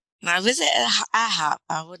 Now, if it's at IHOP,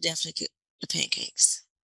 I would definitely get the pancakes.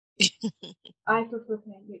 I prefer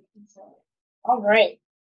pancakes instead. All right.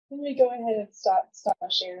 Let me go ahead and stop my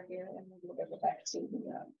share here, and we'll get back to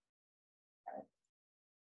the.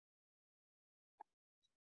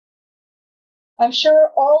 I'm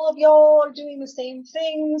sure all of y'all are doing the same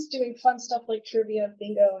things, doing fun stuff like trivia,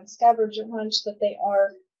 bingo, and scavenger hunt. That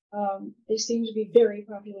they seem to be very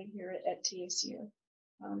popular here at TSU.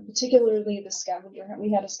 Particularly the scavenger hunt.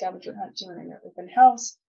 We had a scavenger hunt during our open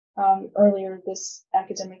house earlier this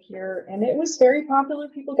academic year, and it was very popular.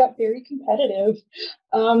 People got very competitive,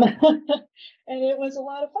 and it was a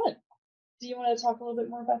lot of fun. Do you want to talk a little bit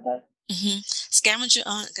more about that? Scavenger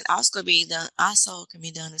hunt can also be done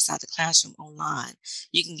inside the classroom online.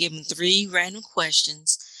 You can give them 3 random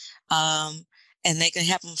questions, and they can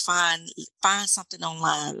help them find something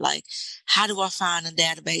online, like how do I find a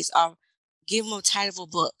database, or give them a title of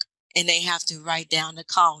a book, and they have to write down the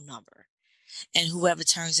call number, and whoever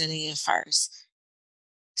turns it in first.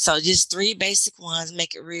 So just 3 basic ones,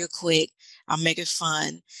 make it real quick. I'll make it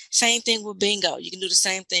fun. Same thing with bingo. You can do the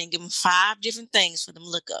same thing. Give them 5 different things for them to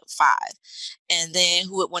look up, 5. And then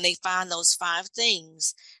when they find those 5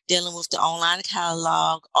 things dealing with the online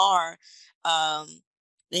catalog, or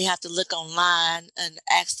they have to look online and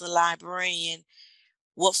ask the librarian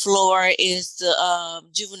what floor is the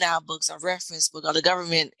juvenile books or reference book or the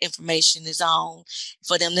government information is on,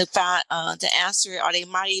 for them to find to answer it, or they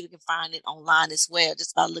might even find it online as well,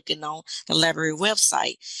 just by looking on the library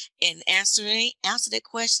website and answer that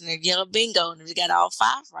question and yell bingo. And if you got all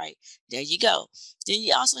 5 right, there you go. Then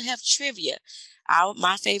you also have trivia.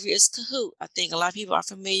 My favorite is Kahoot. I think a lot of people are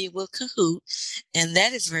familiar with Kahoot, and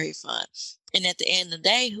that is very fun. And at the end of the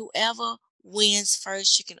day, whoever wins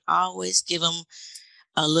first, you can always give them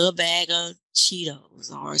a little bag of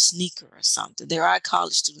Cheetos or a sneaker or something. There are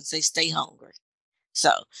college students, they stay hungry.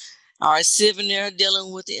 So, or sitting there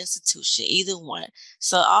dealing with the institution, either one.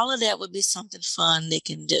 So all of that would be something fun they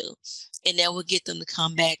can do. And that will get them to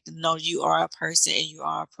come back to know you are a person and you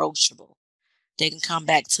are approachable. They can come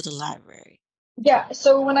back to the library. Yeah,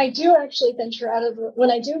 so when I do venture out of the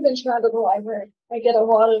library, I get a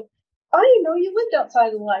lot of, I didn't know you lived outside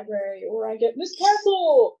of the library, or I get Miss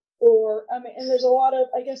Castle, or and there's a lot of,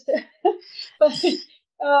 I guess, but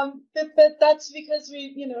that's because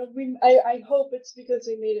I hope it's because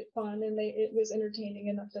we made it fun and it was entertaining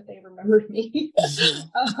enough that they remembered me.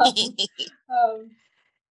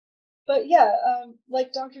 But yeah,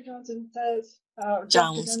 like Dr. Johnson says, Dr.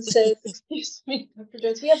 Jones says, excuse me, Dr.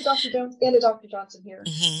 Jones. We have Dr. Jones and a Dr. Johnson here.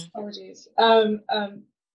 Apologies.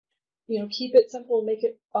 Keep it simple, make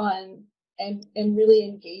it fun, and really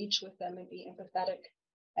engage with them and be empathetic,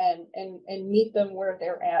 and meet them where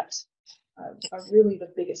they're at. Are really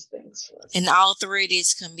the biggest things for us. And all 3 of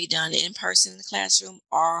these can be done in person in the classroom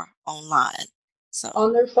or online. So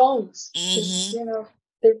on their phones,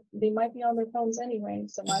 they might be on their phones anyway,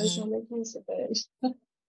 so might as well make use of it.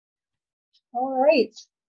 All right.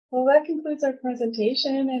 Well, that concludes our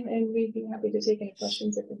presentation, and we'd be happy to take any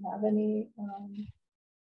questions if you have any.